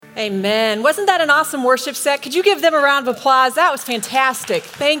Amen. Wasn't that an awesome worship set? Could you give them a round of applause? That was fantastic.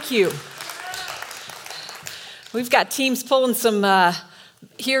 Thank you. We've got teams pulling some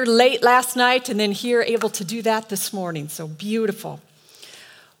here late last night and then here able to do that this morning. So beautiful.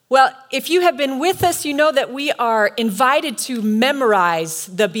 Well, if you have been with us, you know that we are invited to memorize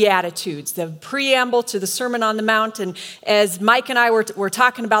the Beatitudes, the preamble to the Sermon on the Mount. And as Mike and I were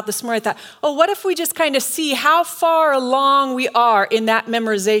talking about this morning, I thought, what if we just kind of see how far along we are in that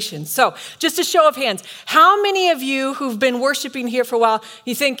memorization? So just a show of hands, how many of you who've been worshiping here for a while,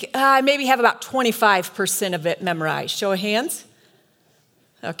 you think, I maybe have about 25% of it memorized? Show of hands.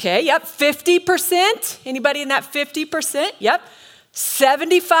 Okay, yep, 50%. Anybody in that 50%? Yep.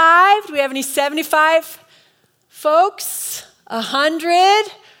 75, do we have any 75 folks?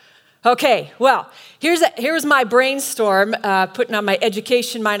 100? Okay, well, here's my brainstorm, putting on my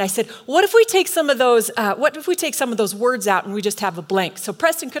education mind. I said, what if we take some of those words out and we just have a blank? So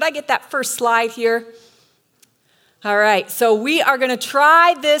Preston, could I get that first slide here? All right, so we are going to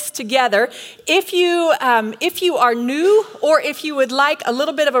try this together. If you are new, or if you would like a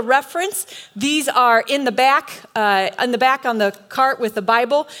little bit of a reference, these are in the back on the cart with the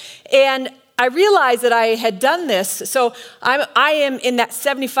Bible. And I realized that I had done this, so I am in that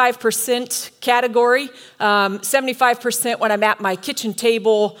 75% category. 75% when I'm at my kitchen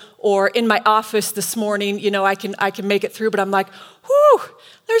table or in my office this morning, I can make it through. But I'm like, whew,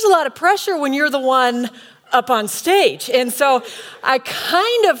 there's a lot of pressure when you're the one up on stage. And so I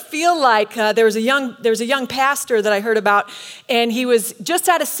kind of feel like there was a young pastor that I heard about, and he was just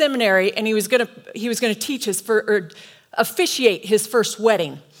out of seminary, and he was going to teach officiate his first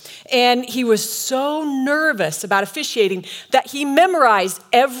wedding. And he was so nervous about officiating that he memorized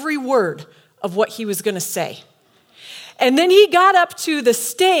every word of what he was going to say. And then he got up to the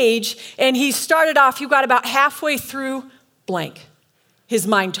stage, and he started off, he got about halfway through, blank. His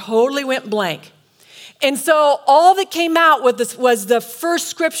mind totally went blank. And so all that came out was the first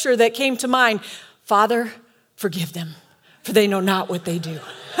scripture that came to mind. Father, forgive them, for they know not what they do.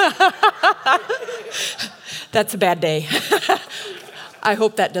 That's a bad day. I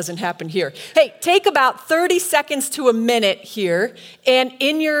hope that doesn't happen here. Hey, take about 30 seconds to a minute here, and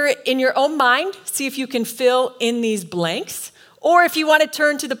in your own mind, see if you can fill in these blanks, or if you want to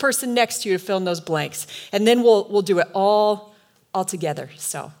turn to the person next to you to fill in those blanks. And then we'll do it all together.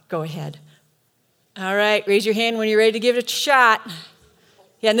 So go ahead. All right, raise your hand when you're ready to give it a shot.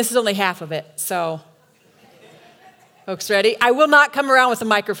 Yeah, and this is only half of it, so folks ready? I will not come around with a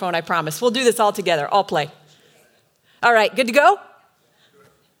microphone, I promise. We'll do this all together. I'll play. All right, good to go?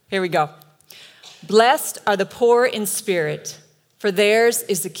 Here we go. Blessed are the poor in spirit, for theirs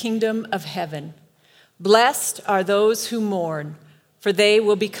is the kingdom of heaven. Blessed are those who mourn, for they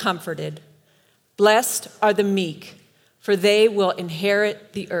will be comforted. Blessed are the meek, for they will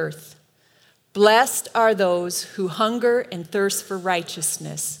inherit the earth. Blessed are those who hunger and thirst for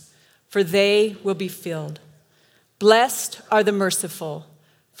righteousness, for they will be filled. Blessed are the merciful,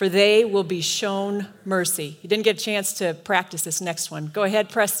 for they will be shown mercy. You didn't get a chance to practice this next one. Go ahead,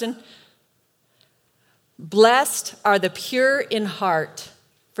 Preston. Blessed are the pure in heart,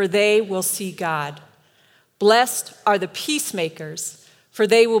 for they will see God. Blessed are the peacemakers, for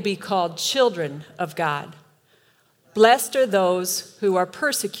they will be called children of God. Blessed are those who are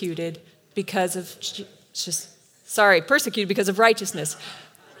persecuted because of righteousness.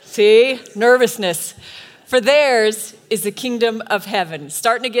 See, nervousness. For theirs is the kingdom of heaven.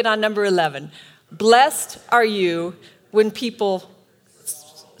 Starting again on number 11. Blessed are you when people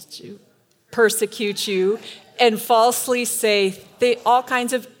persecute you and falsely say all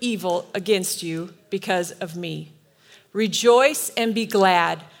kinds of evil against you because of me. Rejoice and be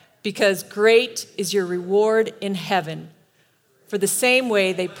glad, because great is your reward in heaven. For the same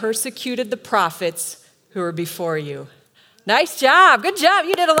way they persecuted the prophets who were before you. Nice job. Good job.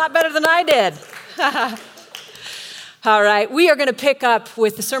 You did a lot better than I did. All right. We are going to pick up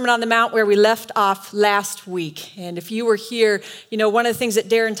with the Sermon on the Mount where we left off last week. And if you were here, one of the things that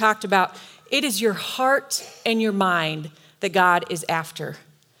Darren talked about, it is your heart and your mind that God is after.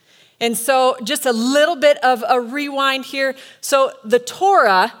 And so just a little bit of a rewind here. So the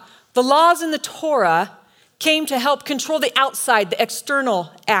Torah, the laws in the Torah, came to help control the outside, the external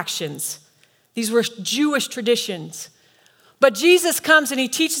actions. These were Jewish traditions. But Jesus comes and he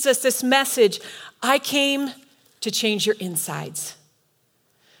teaches us this message. I came to change your insides.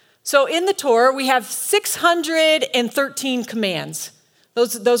 So in the Torah, we have 613 commands.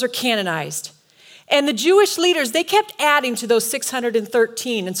 Those are canonized. And the Jewish leaders, they kept adding to those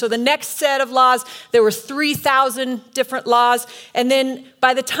 613. And so the next set of laws, there were 3,000 different laws. And then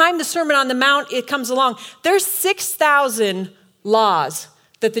by the time the Sermon on the Mount, it comes along, there's 6,000 laws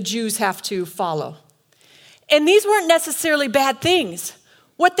that the Jews have to follow. And these weren't necessarily bad things.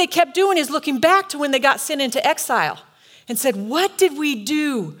 What they kept doing is looking back to when they got sent into exile and said, what did we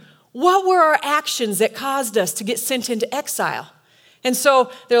do? What were our actions that caused us to get sent into exile? And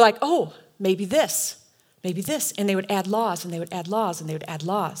so they're like, oh, maybe this, maybe this. And they would add laws, and they would add laws, and they would add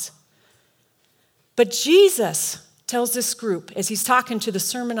laws. But Jesus tells this group as he's talking to the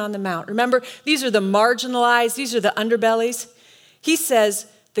Sermon on the Mount, remember, these are the marginalized, these are the underbellies. He says,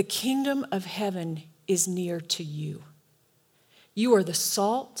 the kingdom of heaven is near to you. You are the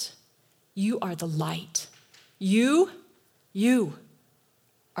salt. You are the light. You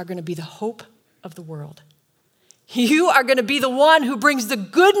are going to be the hope of the world. You are going to be the one who brings the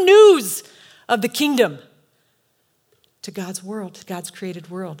good news of the kingdom to God's world, to God's created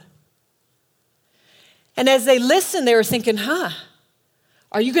world. And as they listened, they were thinking,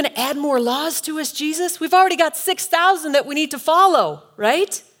 are you going to add more laws to us, Jesus? We've already got 6,000 that we need to follow,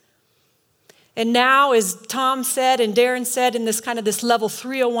 right? And now, as Tom said and Darren said in this level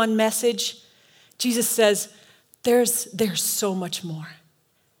 301 message, Jesus says, there's so much more.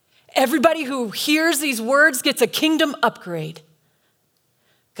 Everybody who hears these words gets a kingdom upgrade.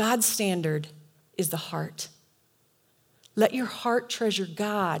 God's standard is the heart. Let your heart treasure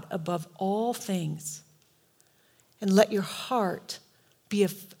God above all things. And let your heart be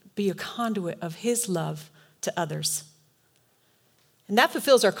a conduit of his love to others. And that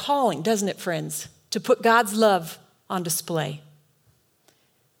fulfills our calling, doesn't it, friends? To put God's love on display.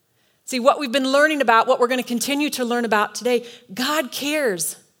 See, what we've been learning about, what we're going to continue to learn about today, God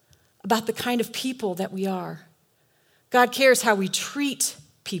cares about the kind of people that we are. God cares how we treat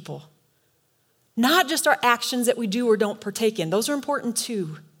people. Not just our actions that we do or don't partake in. Those are important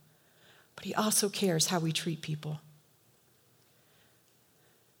too. But he also cares how we treat people.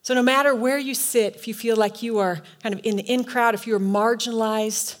 So no matter where you sit, if you feel like you are kind of in the in crowd, if you are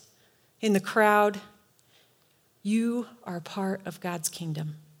marginalized in the crowd, you are a part of God's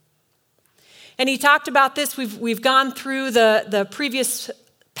kingdom. And he talked about this. We've gone through the previous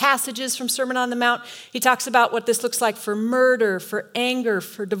passages from Sermon on the Mount. He talks about what this looks like for murder, for anger,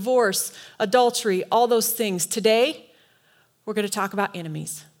 for divorce, adultery, all those things. Today, we're going to talk about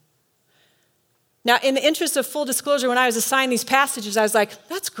enemies. Now, in the interest of full disclosure, when I was assigned these passages, I was like,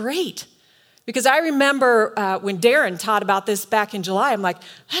 that's great. Because I remember when Darren taught about this back in July, I'm like,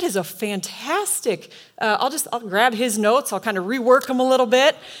 that is a fantastic, I'll grab his notes, I'll kind of rework them a little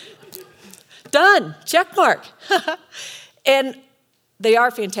bit. Done, check mark. And they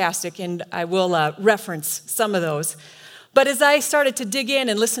are fantastic, and I will reference some of those. But as I started to dig in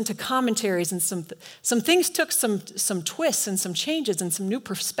and listen to commentaries, and some things took some twists and some changes and some new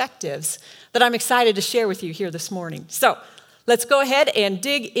perspectives that I'm excited to share with you here this morning. So let's go ahead and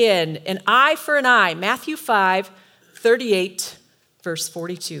dig in. An eye for an eye, Matthew 5:38, verse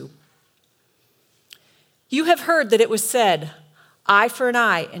 42. You have heard that it was said, eye for an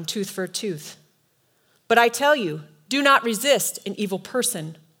eye and tooth for a tooth. But I tell you, do not resist an evil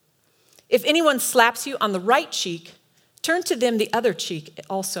person. If anyone slaps you on the right cheek, turn to them the other cheek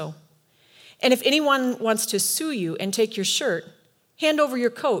also. And if anyone wants to sue you and take your shirt, hand over your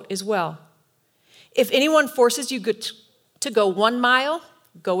coat as well. If anyone forces you to go 1 mile,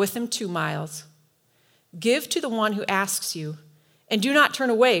 go with them 2 miles. Give to the one who asks you, and do not turn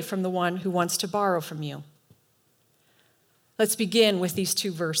away from the one who wants to borrow from you. Let's begin with these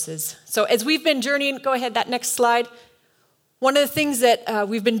 2 verses. So as we've been journeying, go ahead, that next slide. One of the things that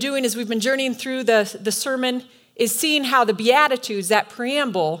we've been doing is we've been journeying through the sermon is seeing how the Beatitudes, that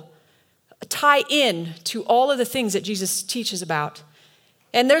preamble, tie in to all of the things that Jesus teaches about.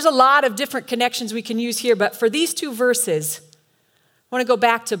 And there's a lot of different connections we can use here, but for these 2 verses, I want to go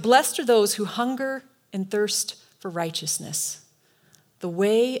back to blessed are those who hunger and thirst for righteousness, the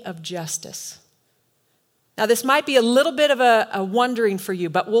way of justice. Now, this might be a little bit of a wondering for you,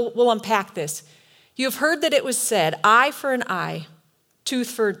 but we'll unpack this. You have heard that it was said, eye for an eye,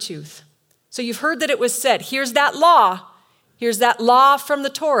 tooth for a tooth. So you've heard that it was said, here's that law from the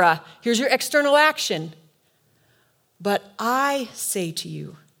Torah, here's your external action. But I say to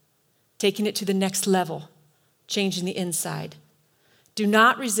you, taking it to the next level, changing the inside, do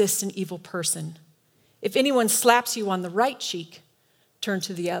not resist an evil person. If anyone slaps you on the right cheek, turn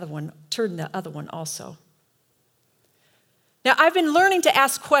the other one also. Now, I've been learning to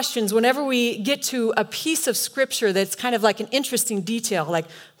ask questions whenever we get to a piece of scripture that's kind of like an interesting detail, like,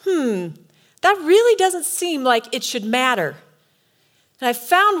 that really doesn't seem like it should matter. And I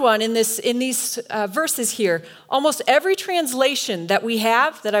found one in these verses here. Almost every translation that we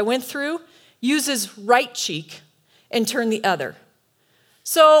have, that I went through, uses right cheek and turn the other.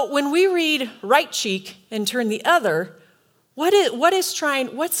 So when we read right cheek and turn the other,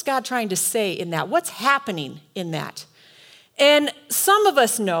 What's God trying to say in that? What's happening in that? And some of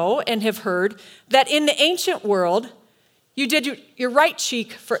us know and have heard that in the ancient world, you did your right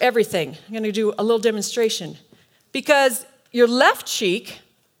cheek for everything. I'm going to do a little demonstration. Because your left cheek,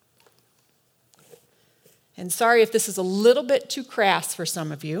 and sorry if this is a little bit too crass for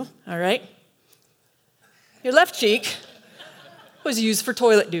some of you, all right? Your left cheek was used for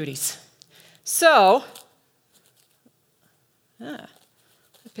toilet duties. So, I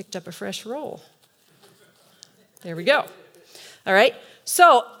picked up a fresh roll. There we go. All right?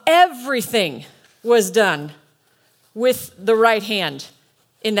 So, everything was done with the right hand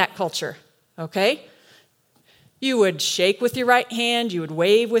in that culture, okay? You would shake with your right hand, you would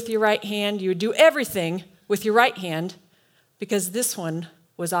wave with your right hand, you would do everything with your right hand because this one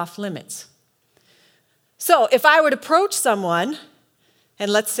was off limits. So if I would approach someone,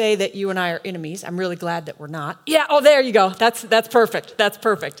 and let's say that you and I are enemies, I'm really glad that we're not. Yeah, oh, there you go. That's perfect. That's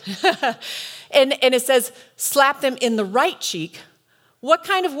perfect. and it says, slap them in the right cheek. What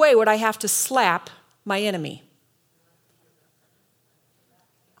kind of way would I have to slap my enemy?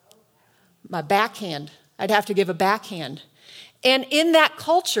 My backhand. I'd have to give a backhand. And in that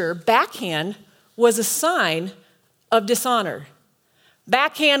culture, backhand was a sign of dishonor.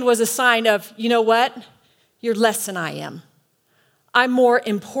 Backhand was a sign of, you know what? You're less than I am. I'm more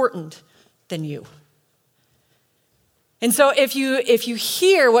important than you. And so if you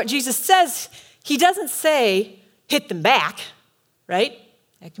hear what Jesus says, he doesn't say, hit them back, right?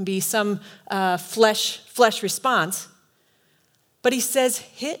 That can be some flesh response. But he says,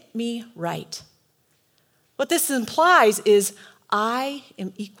 hit me right. What this implies is, I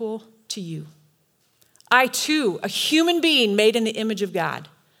am equal to you. I too, a human being made in the image of God.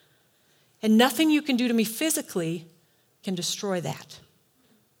 And nothing you can do to me physically can destroy that.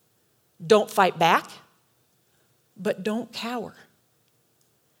 Don't fight back, but don't cower.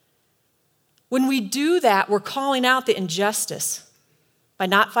 When we do that, we're calling out the injustice by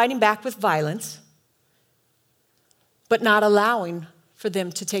not fighting back with violence, but not allowing for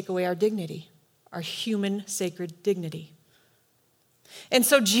them to take away our dignity, our human sacred dignity. And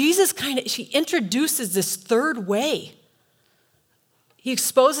so Jesus he introduces this third way. He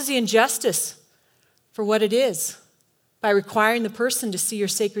exposes the injustice for what it is by requiring the person to see your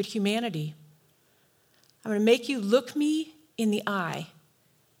sacred humanity. I'm going to make you look me in the eye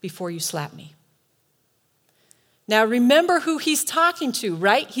before you slap me. Now remember who he's talking to,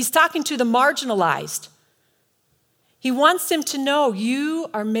 right? He's talking to the marginalized. He wants them to know you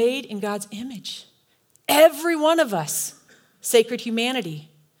are made in God's image. Every one of us, sacred humanity.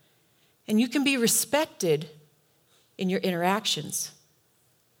 And you can be respected in your interactions.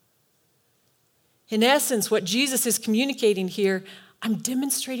 In essence, what Jesus is communicating here, I'm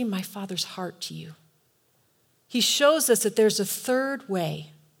demonstrating my Father's heart to you. He shows us that there's a third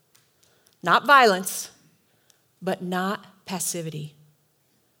way. Not violence, but not passivity.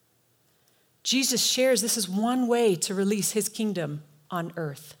 Jesus shares this is one way to release his kingdom on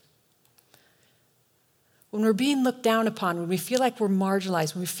earth. When we're being looked down upon, when we feel like we're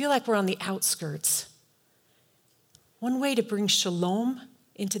marginalized, when we feel like we're on the outskirts, one way to bring shalom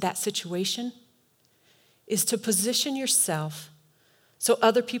into that situation is to position yourself so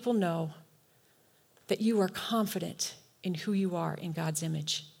other people know that you are confident in who you are in God's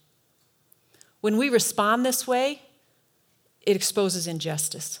image. When we respond this way, it exposes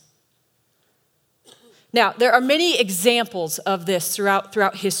injustice. Now, there are many examples of this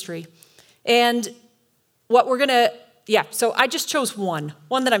throughout history. And what we're going to, so I just chose one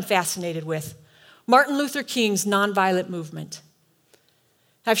that I'm fascinated with. Martin Luther King's nonviolent movement.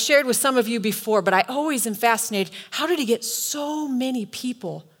 I've shared with some of you before, but I always am fascinated. How did he get so many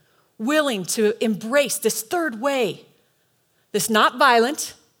people willing to embrace this third way? This not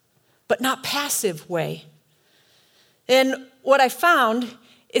violent, but not passive way. And what I found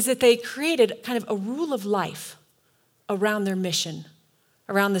is that they created kind of a rule of life around their mission,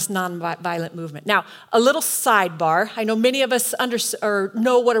 around this nonviolent movement. Now, a little sidebar. I know many of us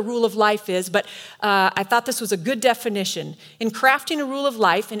know what a rule of life is, but I thought this was a good definition. In crafting a rule of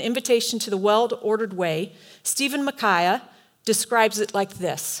life, an invitation to the well-ordered way, Stephen Mackay describes it like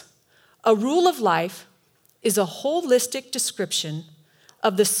this. A rule of life is a holistic description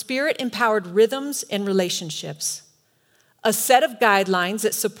of the spirit-empowered rhythms and relationships, a set of guidelines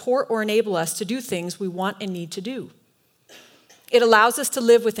that support or enable us to do things we want and need to do. It allows us to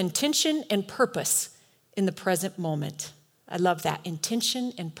live with intention and purpose in the present moment. I love that,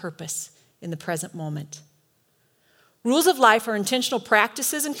 intention and purpose in the present moment. Rules of life are intentional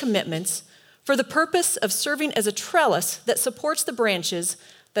practices and commitments for the purpose of serving as a trellis that supports the branches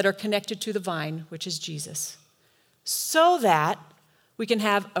that are connected to the vine, which is Jesus. so that we can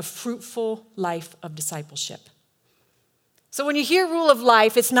have a fruitful life of discipleship. So when you hear rule of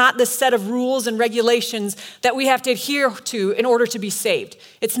life, it's not this set of rules and regulations that we have to adhere to in order to be saved.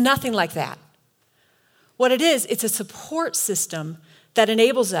 It's nothing like that. What it is, it's a support system that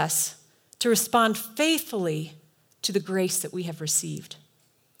enables us to respond faithfully to the grace that we have received.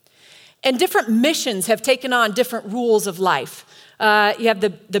 And different missions have taken on different rules of life. You have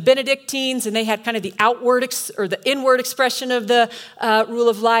the Benedictines, and they had kind of the outward or the inward expression of the rule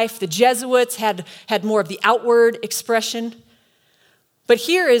of life. The Jesuits had more of the outward expression. But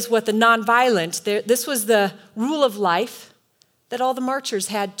here is what the nonviolent, this was the rule of life that all the marchers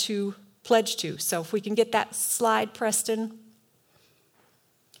had to pledge to. So if we can get that slide, Preston.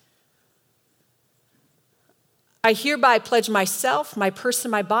 I hereby pledge myself, my person,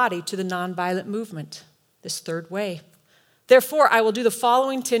 my body to the nonviolent movement, this third way. Therefore, I will do the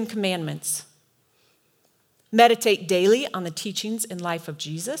following 10 commandments. Meditate daily on the teachings and life of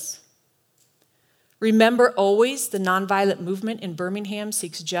Jesus. Remember always the nonviolent movement in Birmingham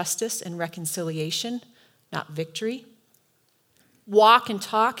seeks justice and reconciliation, not victory. Walk and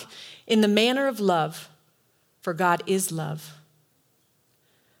talk in the manner of love, for God is love.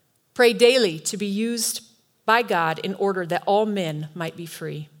 Pray daily to be used by God in order that all men might be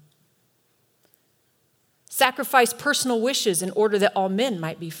free. Sacrifice personal wishes in order that all men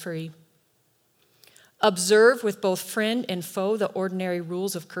might be free. Observe with both friend and foe the ordinary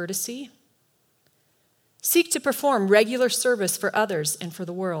rules of courtesy. Seek to perform regular service for others and for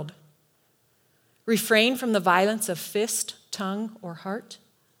the world. Refrain from the violence of fist, tongue, or heart.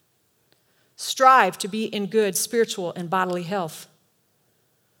 Strive to be in good spiritual and bodily health.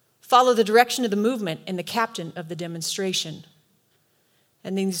 Follow the direction of the movement and the captain of the demonstration.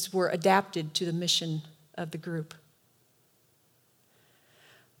 And these were adapted to the mission of the group.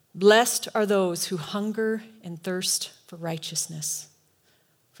 Blessed are those who hunger and thirst for righteousness,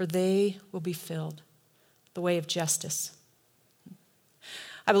 for they will be filled. The way of justice.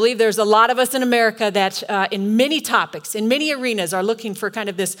 I believe there's a lot of us in America that in many topics, in many arenas, are looking for kind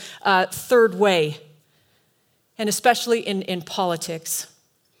of this third way, and especially in politics.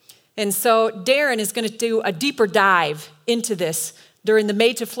 And so Darren is going to do a deeper dive into this during the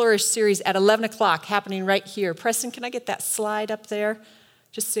Made to Flourish series at 11 o'clock, happening right here. Preston, can I get that slide up there,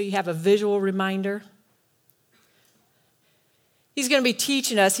 just so you have a visual reminder? He's going to be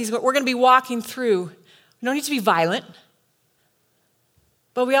teaching us. We're going to be walking through. We don't need to be violent,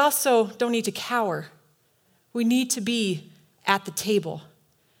 but we also don't need to cower. We need to be at the table.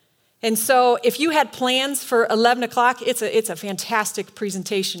 And so if you had plans for 11 o'clock, it's a fantastic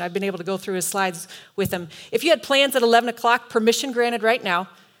presentation. I've been able to go through his slides with him. If you had plans at 11 o'clock, permission granted right now,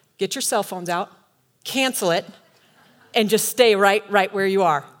 get your cell phones out, cancel it, and just stay right where you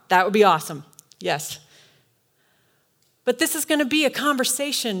are. That would be awesome. Yes. But this is going to be a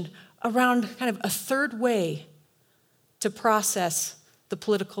conversation around kind of a third way to process the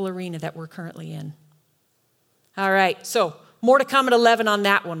political arena that we're currently in. All right, so more to come at 11 on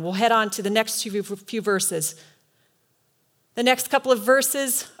that one. We'll head on to the next few verses. The next couple of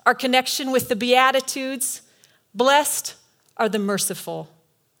verses are connection with the Beatitudes. Blessed are the merciful,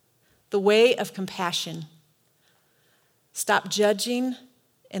 the way of compassion. Stop judging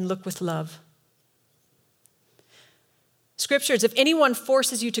and look with love. Scriptures, if anyone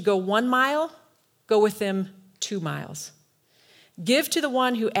forces you to go 1 mile, go with them 2 miles. Give to the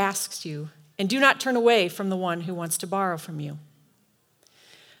one who asks you, and do not turn away from the one who wants to borrow from you.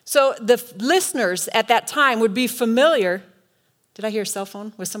 So the listeners at that time would be familiar. Did I hear a cell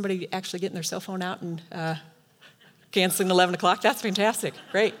phone? Was somebody actually getting their cell phone out and canceling 11 o'clock? That's fantastic.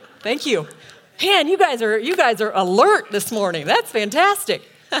 Great. Thank you. Man, you guys are alert this morning. That's fantastic.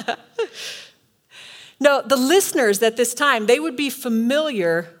 No, the listeners at this time, they would be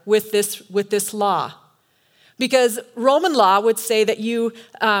familiar with this law, because Roman law would say that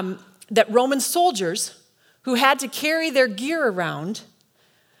that Roman soldiers who had to carry their gear around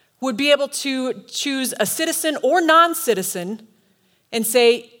would be able to choose a citizen or non-citizen and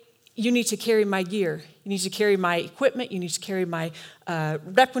say, you need to carry my gear, you need to carry my equipment, you need to carry my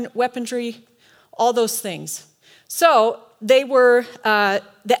weaponry, all those things. So they were,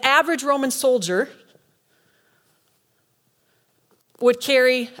 the average Roman soldier would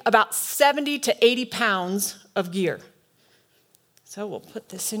carry about 70 to 80 pounds of gear. So we'll put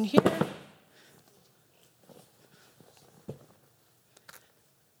this in here.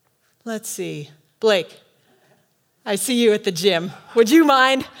 Let's see. Blake, I see you at the gym. Would you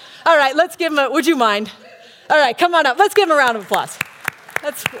mind? All right, let's give him would you mind? All right, come on up. Let's give him a round of applause.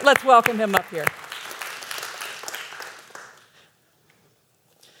 Let's welcome him up here.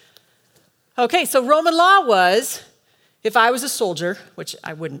 Okay, so Roman law was if I was a soldier, which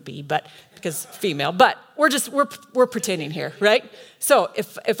I wouldn't be, but because female, but we're pretending here, right? So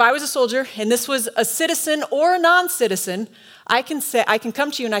if I was a soldier and this was a citizen or a non-citizen, I can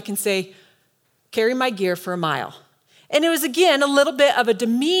come to you and I can say, carry my gear for a mile. And it was, again, a little bit of a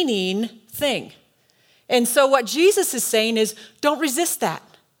demeaning thing. And so what Jesus is saying is, don't resist that.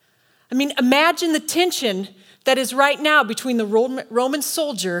 I mean, imagine the tension that is right now between the Roman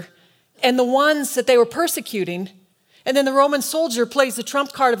soldier and the ones that they were persecuting. And then the Roman soldier plays the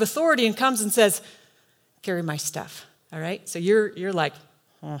trump card of authority and comes and says, carry my stuff, all right? So you're like,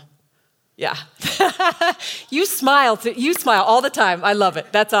 oh, yeah. You smile all the time. I love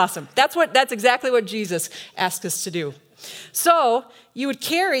it. That's awesome. That's exactly what Jesus asked us to do. So you would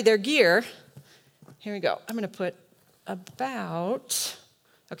carry their gear. Here we go. I'm going to put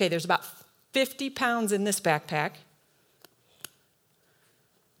there's about 50 pounds in this backpack.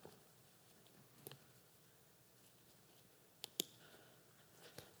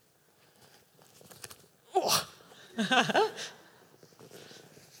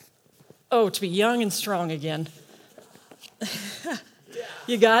 Oh, to be young and strong again.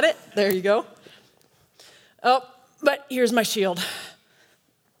 You got it? There you go. Oh, but here's my shield.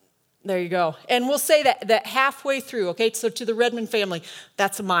 There you go. And we'll say that halfway through, okay? So to the Redmond family,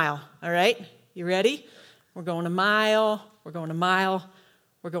 that's a mile, all right? You ready? We're going a mile. We're going a mile.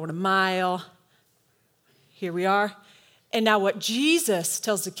 We're going a mile. Here we are. And now what Jesus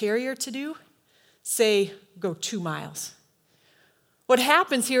tells the carrier to do, say, go 2 miles. What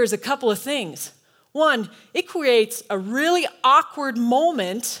happens here is a couple of things. One, it creates a really awkward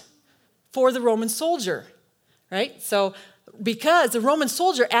moment for the Roman soldier, right? So because the Roman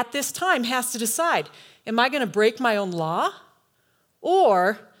soldier at this time has to decide, am I going to break my own law,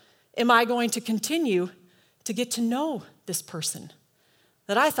 or am I going to continue to get to know this person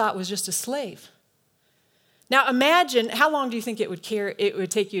that I thought was just a slave? Now imagine, how long do you think it would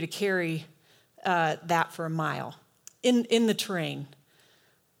take you to carry that for a mile in the terrain?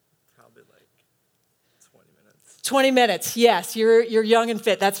 Probably like 20 minutes. 20 minutes, yes. You're young and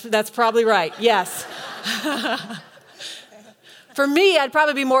fit. That's probably right, yes. For me, I'd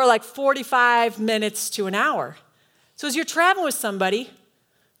probably be more like 45 minutes to an hour. So as you're traveling with somebody,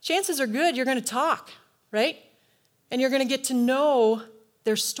 chances are good you're going to talk, right? And you're going to get to know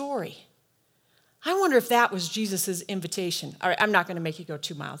their story. I wonder if that was Jesus' invitation. All right, I'm not going to make you go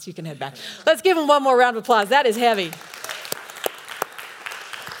 2 miles. You can head back. Let's give him one more round of applause. That is heavy.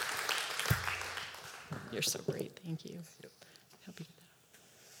 You're so great. Thank you. Help you get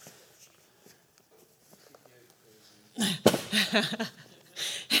that.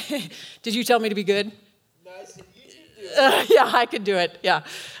 Did you tell me to be good? No, I said you should do it. Yeah, I could do it. Yeah.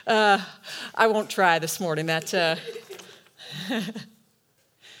 I won't try this morning.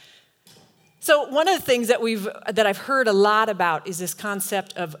 So one of the things that I've heard a lot about is this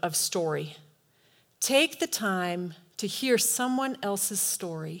concept of story. Take the time to hear someone else's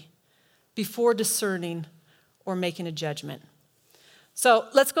story before discerning or making a judgment. So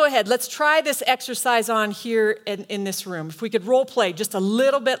let's go ahead. Let's try this exercise on here in this room. If we could role play just a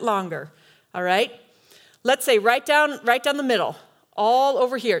little bit longer, all right? Let's say right down the middle, all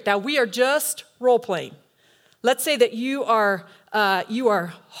over here. Now we are just role playing. Let's say that you are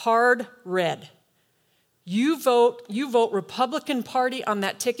hard red. You vote Republican Party on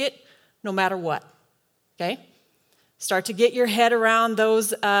that ticket no matter what, okay? Start to get your head around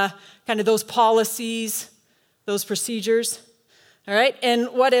those those policies, those procedures, all right? And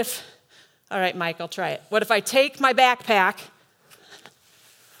what if, all right, Mike, I'll try it. What if I take my backpack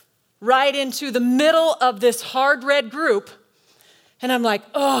right into the middle of this hard red group, and I'm like,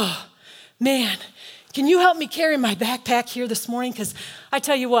 oh, man, can you help me carry my backpack here this morning? Because I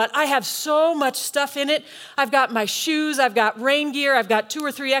tell you what, I have so much stuff in it. I've got my shoes, I've got rain gear, I've got 2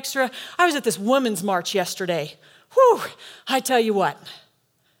 or 3 extra. I was at this women's march yesterday. Whew, I tell you what.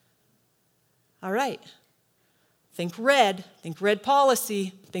 All right, think red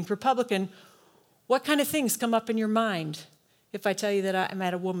policy, think Republican. What kind of things come up in your mind if I tell you that I'm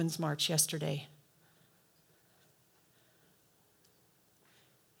at a women's march yesterday?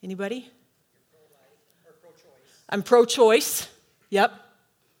 Anybody? I'm pro-choice. Yep.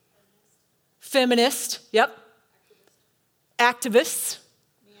 Feminist. Yep. Activists.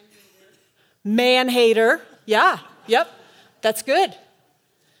 Man-hater. Yeah. Yep. That's good.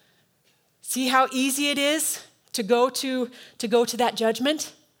 See how easy it is to go to that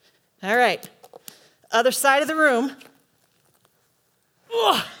judgment? All right. Other side of the room.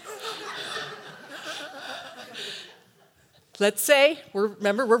 Ugh. Let's say,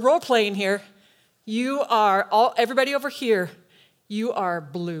 remember, we're role-playing here. You are, everybody over here, you are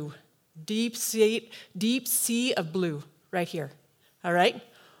blue. Deep sea of blue. right here, all right?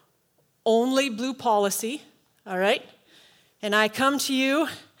 Only blue policy, all right? And I come to you,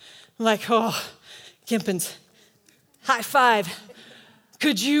 I'm like, oh, Kimpens, high five.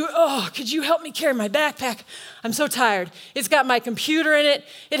 Could you help me carry my backpack? I'm so tired. It's got my computer in it.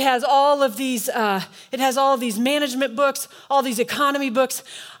 It has all of these management books, all these economy books.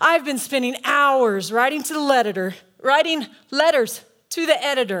 I've been spending hours writing letters to the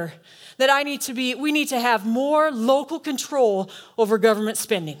editor that we need to have more local control over government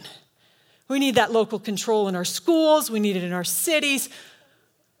spending. We need that local control in our schools. We need it in our cities.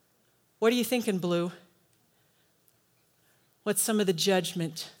 What are you thinking, Blue? What's some of the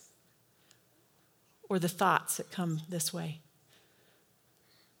judgment or the thoughts that come this way?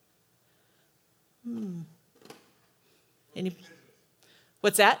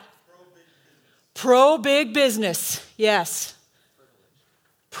 What's that? Pro-big business. Yes.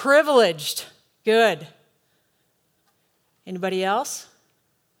 Privileged. Good. Anybody else?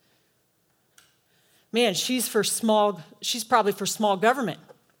 Man, she's probably for small government,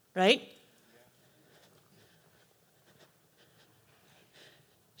 right?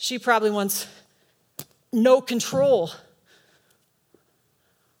 She probably wants no control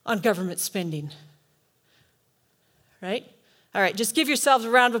on government spending, right? All right, just give yourselves a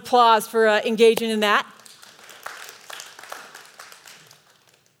round of applause for engaging in that.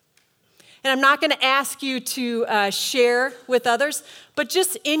 And I'm not going to ask you to share with others, but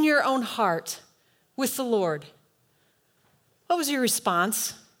just in your own heart with the Lord. What was your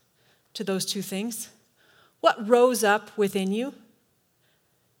response to those two things? What rose up within you?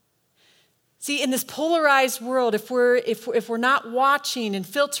 See, in this polarized world, if we're not watching and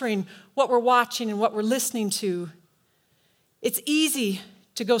filtering what we're watching and what we're listening to, it's easy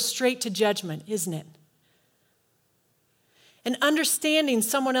to go straight to judgment, isn't it? And understanding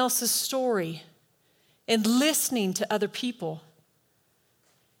someone else's story and listening to other people,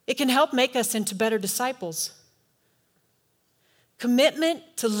 it can help make us into better disciples. Commitment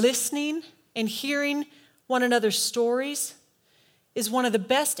to listening and hearing one another's stories is one of the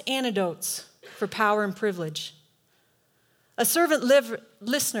best antidotes for power and privilege. A servant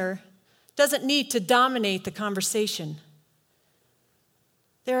listener doesn't need to dominate the conversation.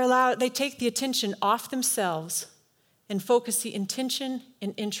 They take the attention off themselves and focus the intention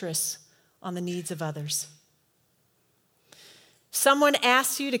and interests on the needs of others. Someone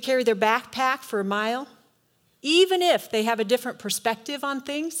asks you to carry their backpack for a mile, even if they have a different perspective on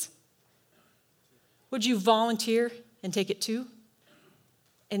things, would you volunteer and take it too?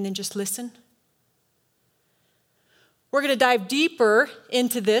 And then just listen? We're going to dive deeper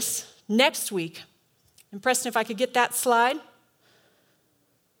into this next week. And Preston, if I could get that slide.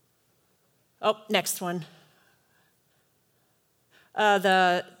 Oh, next one.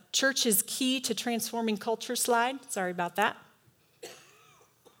 The church's key to transforming culture slide. Sorry about that.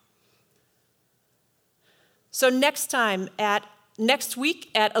 So next week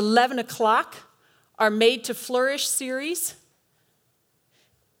at 11 o'clock, our Made to Flourish series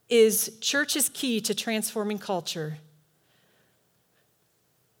is Church's Key to Transforming Culture.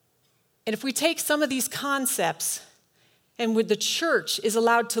 And if we take some of these concepts and the church is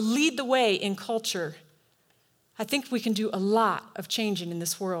allowed to lead the way in culture, I think we can do a lot of changing in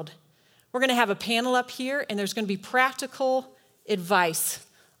this world. We're going to have a panel up here, and there's going to be practical advice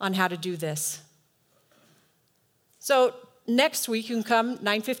on how to do this. So next week, you can come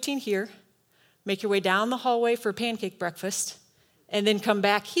 9:15 here, make your way down the hallway for pancake breakfast, and then come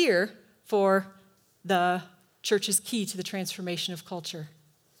back here for the church's key to the transformation of culture.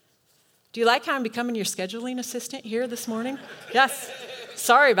 Do you like how I'm becoming your scheduling assistant here this morning? Yes.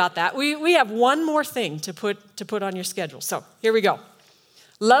 Sorry about that. We have one more thing to put on your schedule. So here we go.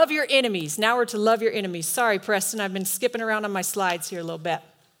 Love your enemies. Now we're to love your enemies. Sorry, Preston, I've been skipping around on my slides here a little bit.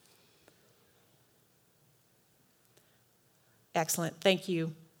 Excellent. Thank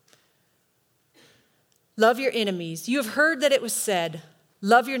you. Love your enemies. You have heard that it was said,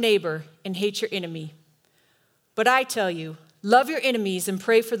 love your neighbor and hate your enemy. But I tell you, love your enemies and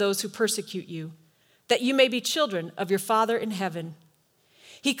pray for those who persecute you, that you may be children of your Father in heaven.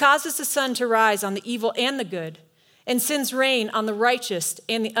 He causes the sun to rise on the evil and the good, and sends rain on the righteous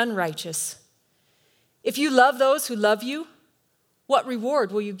and the unrighteous. If you love those who love you, what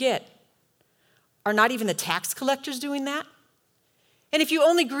reward will you get? Are not even the tax collectors doing that? And if you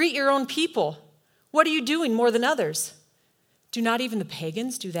only greet your own people, what are you doing more than others? Do not even the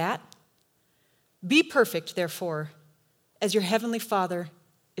pagans do that? Be perfect, therefore, as your heavenly Father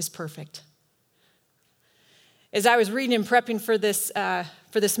is perfect. As I was reading and prepping for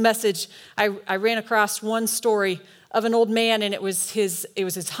this message, I ran across one story of an old man, and it was his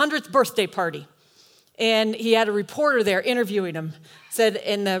 100th birthday party. and he had a reporter there interviewing him.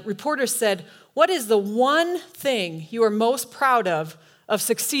 And the reporter said, "What is the one thing you are most proud of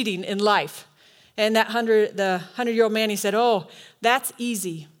succeeding in life?" And the 100-year-old man, he said, "Oh, that's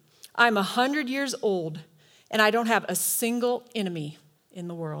easy. I'm 100 years old, and I don't have a single enemy in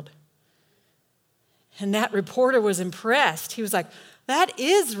the world." And that reporter was impressed. He was like, "That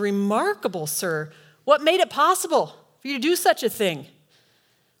is remarkable, sir. What made it possible for you to do such a thing?"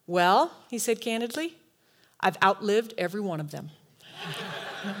 "Well," he said candidly, "I've outlived every one of them."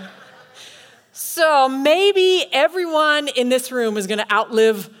 So maybe everyone in this room is going to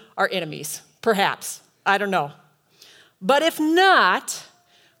outlive our enemies. Perhaps. I don't know. But if not,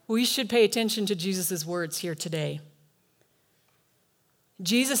 we should pay attention to Jesus' words here today.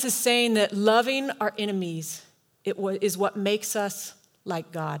 Jesus is saying that loving our enemies is what makes us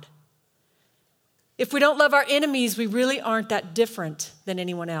like God. If we don't love our enemies, we really aren't that different than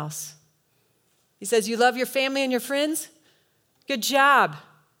anyone else. He says, you love your family and your friends? Good job.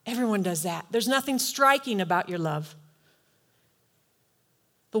 Everyone does that. There's nothing striking about your love.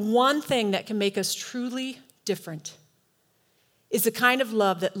 The one thing that can make us truly different is the kind of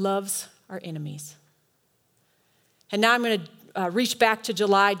love that loves our enemies. And now I'm going to reach back to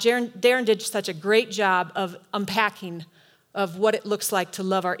July. Darren did such a great job of unpacking of what it looks like to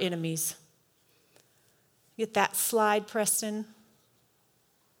love our enemies. Get that slide, Preston.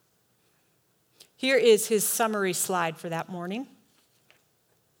 Here is his summary slide for that morning.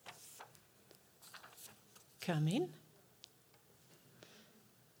 Coming.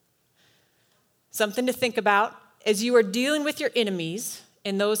 Something to think about as you are dealing with your enemies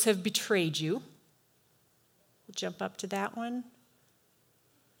and those have betrayed you. We'll jump up to that one.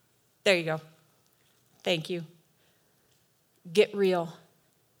 There you go. Thank you. Get real.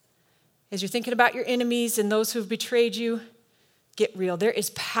 As you're thinking about your enemies and those who have betrayed you, get real. There is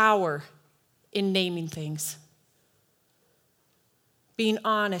power in naming things. Being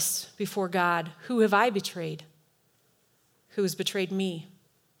honest before God. Who have I betrayed? Who has betrayed me?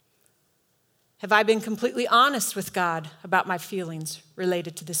 Have I been completely honest with God about my feelings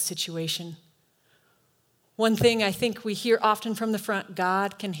related to this situation? One thing I think we hear often from the front,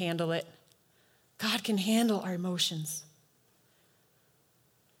 God can handle it. God can handle our emotions.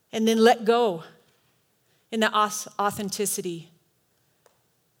 And then let go in the authenticity.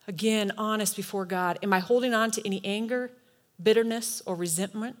 Again, honest before God. Am I holding on to any anger, bitterness, or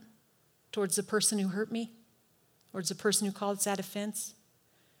resentment towards the person who hurt me? Towards the person who caused that offense?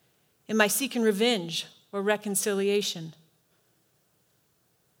 Am I seeking revenge or reconciliation?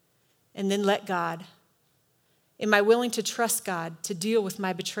 And then let God. Am I willing to trust God to deal with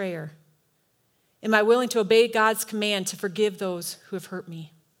my betrayer? Am I willing to obey God's command to forgive those who have hurt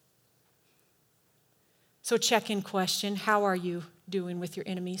me? So check-in question, how are you doing with your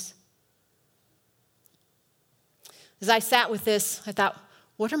enemies? As I sat with this, I thought,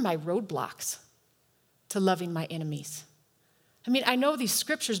 what are my roadblocks to loving my enemies? I mean, I know these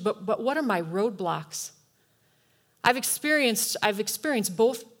scriptures, but what are my roadblocks? I've experienced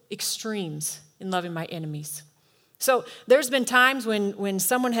both extremes in loving my enemies. So there's been times when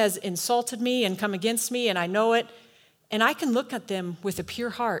someone has insulted me and come against me, and I know it, and I can look at them with a pure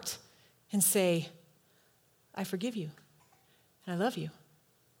heart and say, I forgive you, and I love you.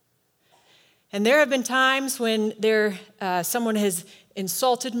 And there have been times when someone has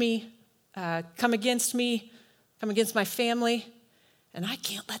insulted me, come against my family, and I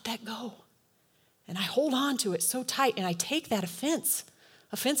can't let that go. And I hold on to it so tight, and I take that offense.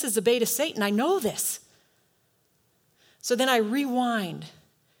 Offense is the bait of Satan. I know this. So then I rewind,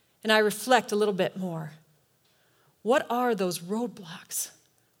 and I reflect a little bit more. What are those roadblocks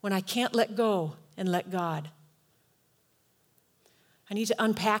when I can't let go and let God? I need to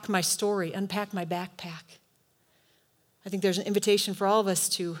unpack my story, unpack my backpack. I think there's an invitation for all of us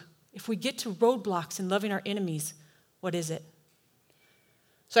to, if we get to roadblocks in loving our enemies, what is it?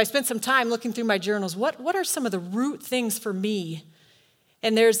 So I spent some time looking through my journals. What are some of the root things for me?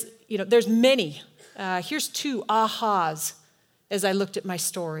 And there's many. Here's 2 ahas as I looked at my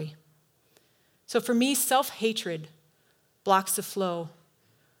story. So for me, self-hatred blocks the flow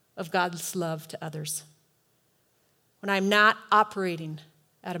of God's love to others. When I'm not operating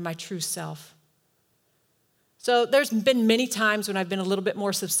out of my true self. So there's been many times when I've been a little bit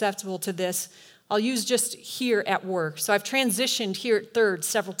more susceptible to this. I'll use just here at work. So I've transitioned here at Third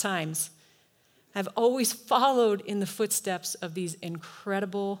several times. I've always followed in the footsteps of these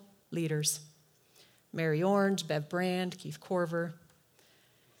incredible leaders. Mary Orange, Bev Brand, Keith Corver.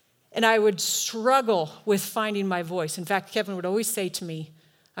 And I would struggle with finding my voice. In fact, Kevin would always say to me,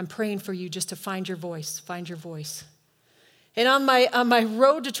 I'm praying for you just to find your voice, find your voice. And on my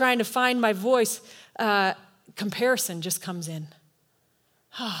road to trying to find my voice, comparison just comes in.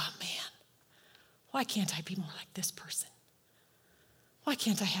 Oh, man, why can't I be more like this person? Why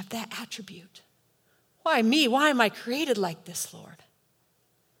can't I have that attribute? Why me? Why am I created like this, Lord?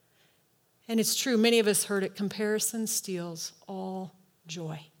 And it's true, many of us heard it, comparison steals all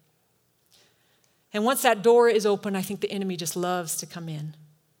joy. And once that door is open, I think the enemy just loves to come in.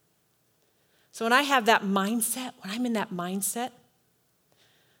 So when I have that mindset, when I'm in that mindset,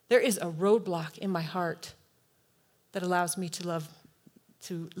 there is a roadblock in my heart that allows me to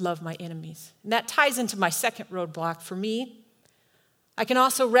love my enemies. And that ties into my second roadblock. For me, I can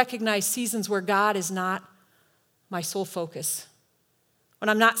also recognize seasons where God is not my sole focus. When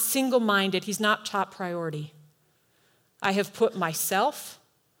I'm not single-minded, he's not top priority. I have put myself,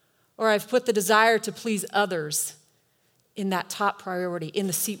 or I've put the desire to please others in that top priority, in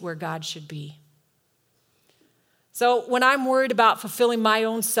the seat where God should be. So when I'm worried about fulfilling my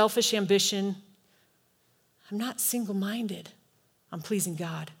own selfish ambition, I'm not single-minded. I'm pleasing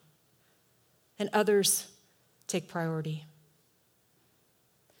God. And others take priority.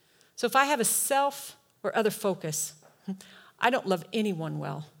 So if I have a self or other focus, I don't love anyone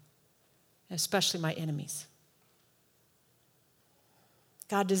well, especially my enemies.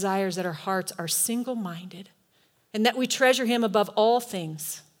 God desires that our hearts are single-minded and that we treasure him above all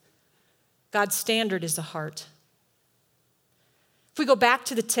things. God's standard is the heart. If we go back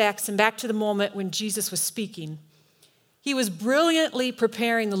to the text and back to the moment when Jesus was speaking, he was brilliantly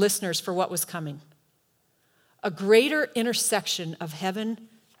preparing the listeners for what was coming. A greater intersection of heaven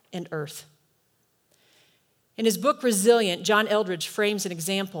and earth. In his book, Resilient, John Eldredge frames an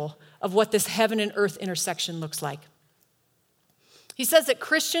example of what this heaven and earth intersection looks like. He says that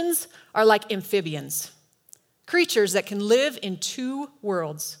Christians are like amphibians, creatures that can live in two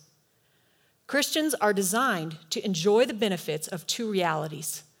worlds. Christians are designed to enjoy the benefits of two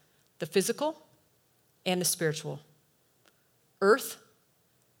realities, the physical and the spiritual, earth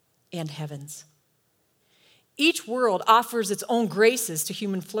and heavens. Each world offers its own graces to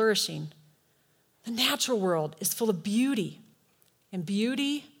human flourishing. The natural world is full of beauty, and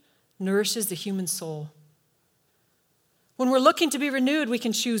beauty nourishes the human soul. When we're looking to be renewed, we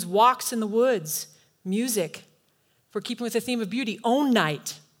can choose walks in the woods, music, if we're keeping with the theme of beauty, own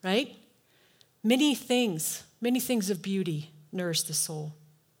night, right? Many things of beauty nourish the soul.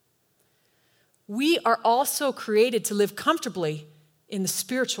 We are also created to live comfortably in the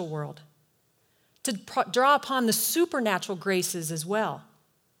spiritual world, to draw upon the supernatural graces as well.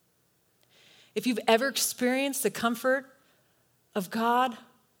 If you've ever experienced the comfort of God,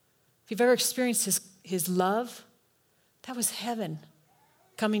 if you've ever experienced his love, that was heaven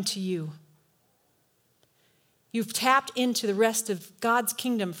coming to you. You've tapped into the rest of God's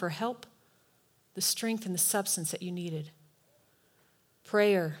kingdom for help, the strength and the substance that you needed.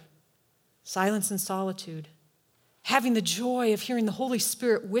 Prayer, silence and solitude, having the joy of hearing the Holy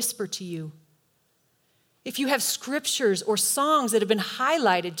Spirit whisper to you. If you have scriptures or songs that have been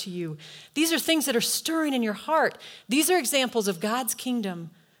highlighted to you, these are things that are stirring in your heart. These are examples of God's kingdom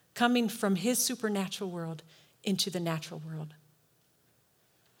coming from his supernatural world into the natural world.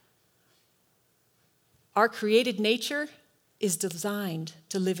 Our created nature is designed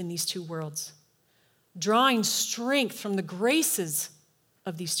to live in these two worlds, drawing strength from the graces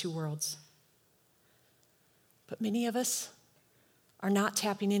of these two worlds. But many of us are not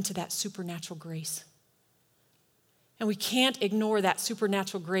tapping into that supernatural grace. And we can't ignore that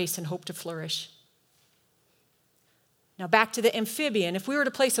supernatural grace and hope to flourish. Now back to the amphibian. If we were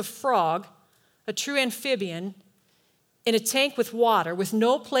to place a frog, a true amphibian, in a tank with water with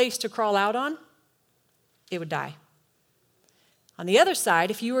no place to crawl out on, it would die. On the other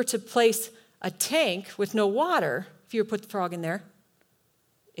side, if you were to place a tank with no water, if you were to put the frog in there,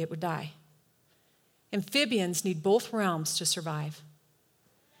 it would die. Amphibians need both realms to survive.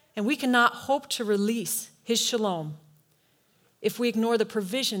 And we cannot hope to release his shalom if we ignore the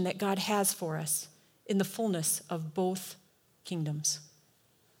provision that God has for us in the fullness of both kingdoms.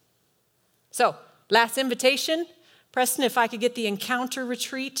 So, last invitation. Preston, if I could get the encounter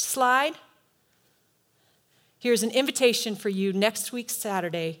retreat slide. Here's an invitation for you next week,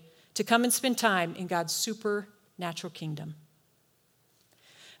 Saturday, to come and spend time in God's supernatural kingdom.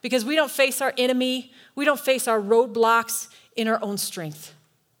 Because we don't face our enemy, we don't face our roadblocks in our own strength.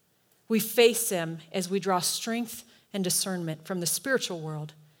 We face them as we draw strength and discernment from the spiritual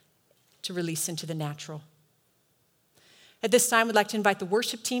world to release into the natural. At this time, we'd like to invite the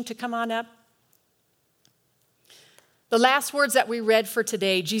worship team to come on up. The last words that we read for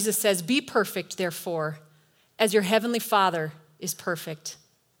today, Jesus says, "Be perfect, therefore, as your heavenly Father is perfect."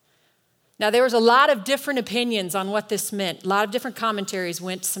 Now, there was a lot of different opinions on what this meant. A lot of different commentaries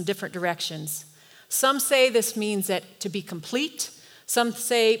went some different directions. Some say this means that to be complete. Some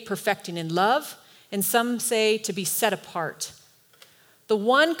say perfecting in love. And some say to be set apart. The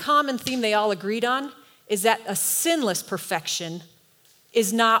one common theme they all agreed on is that a sinless perfection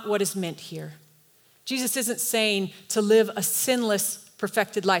is not what is meant here. Jesus isn't saying to live a sinless,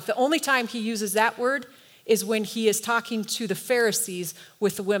 perfected life. The only time he uses that word is when he is talking to the Pharisees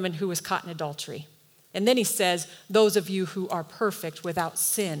with the woman who was caught in adultery. And then he says, those of you who are perfect without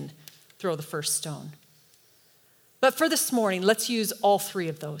sin, throw the first stone. But for this morning, let's use all three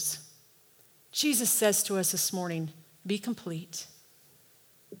of those. Jesus says to us this morning, be complete,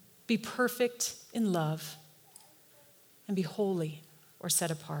 be perfect in love, and be holy or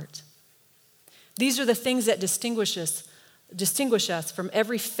set apart. These are the things that distinguish us from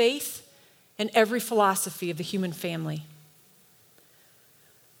every faith and every philosophy of the human family.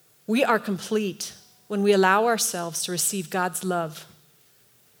 We are complete when we allow ourselves to receive God's love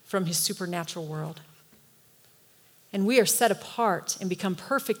from his supernatural world. And we are set apart and become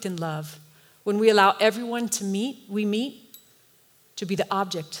perfect in love when we allow everyone we meet to be the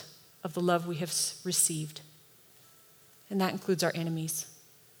object of the love we have received. And that includes our enemies.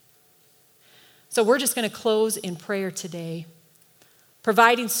 So we're just going to close in prayer today,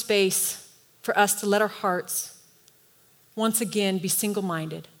 providing space for us to let our hearts once again be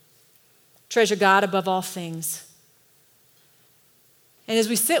single-minded, treasure God above all things. And as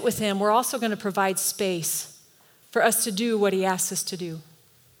we sit with him, we're also going to provide space for us to do what he asks us to do,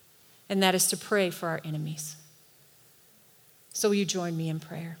 and that is to pray for our enemies. So will you join me in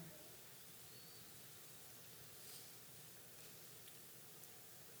prayer?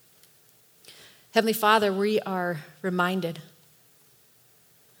 Heavenly Father, we are reminded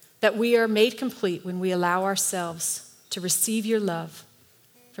that we are made complete when we allow ourselves to receive your love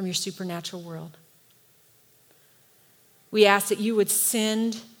from your supernatural world. We ask that you would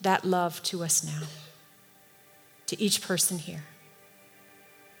send that love to us now, to each person here.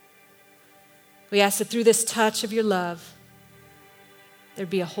 We ask that through this touch of your love,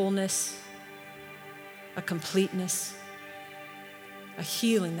 there'd be a wholeness, a completeness, a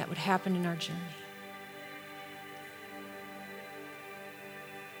healing that would happen in our journey.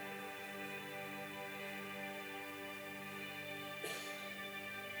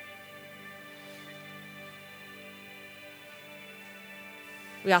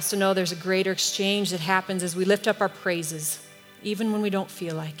 We also know there's a greater exchange that happens as we lift up our praises, even when we don't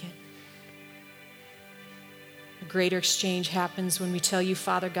feel like it. A greater exchange happens when we tell you,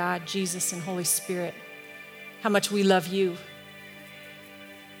 Father God, Jesus, and Holy Spirit, how much we love you.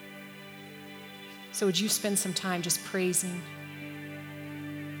 So would you spend some time just praising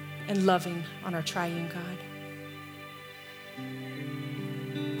and loving on our triune God?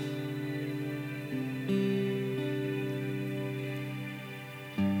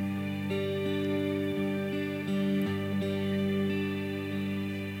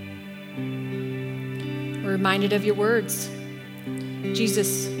 Reminded of your words.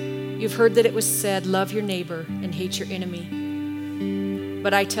 Jesus, you've heard that it was said, love your neighbor and hate your enemy.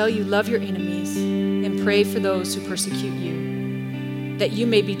 But I tell you, love your enemies and pray for those who persecute you, that you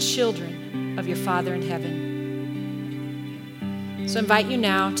may be children of your Father in heaven. So I invite you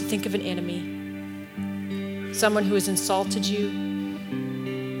now to think of an enemy, someone who has insulted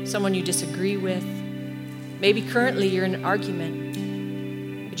you, someone you disagree with. Maybe currently you're in an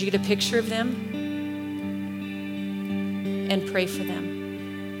argument. Would you get a picture of them? And pray for them.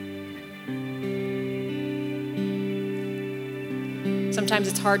 Sometimes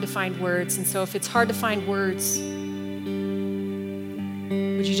it's hard to find words, and so if it's hard to find words, would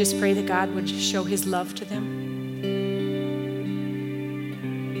you just pray that God would show his love to them?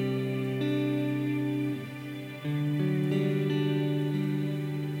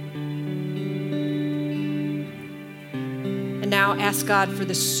 And now ask God for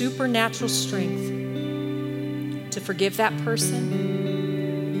the supernatural strength to forgive that person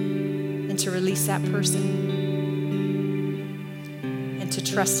and to release that person and to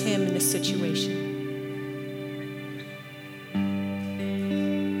trust him in this situation.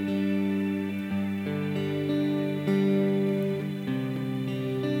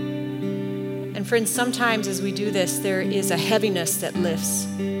 And friends, sometimes as we do this, there is a heaviness that lifts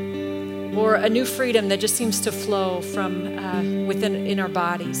or a new freedom that just seems to flow from in our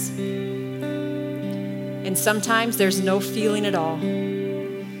bodies. And sometimes there's no feeling at all.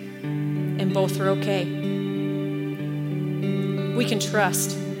 And both are okay. We can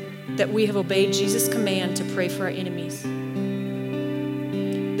trust that we have obeyed Jesus' command to pray for our enemies.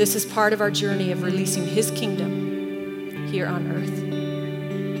 This is part of our journey of releasing his kingdom here on earth.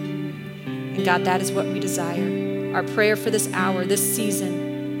 And God, that is what we desire. Our prayer for this hour, this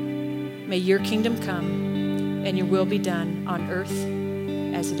season, may your kingdom come and your will be done on earth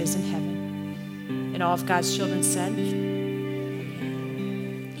as it is in heaven. And all of God's children said,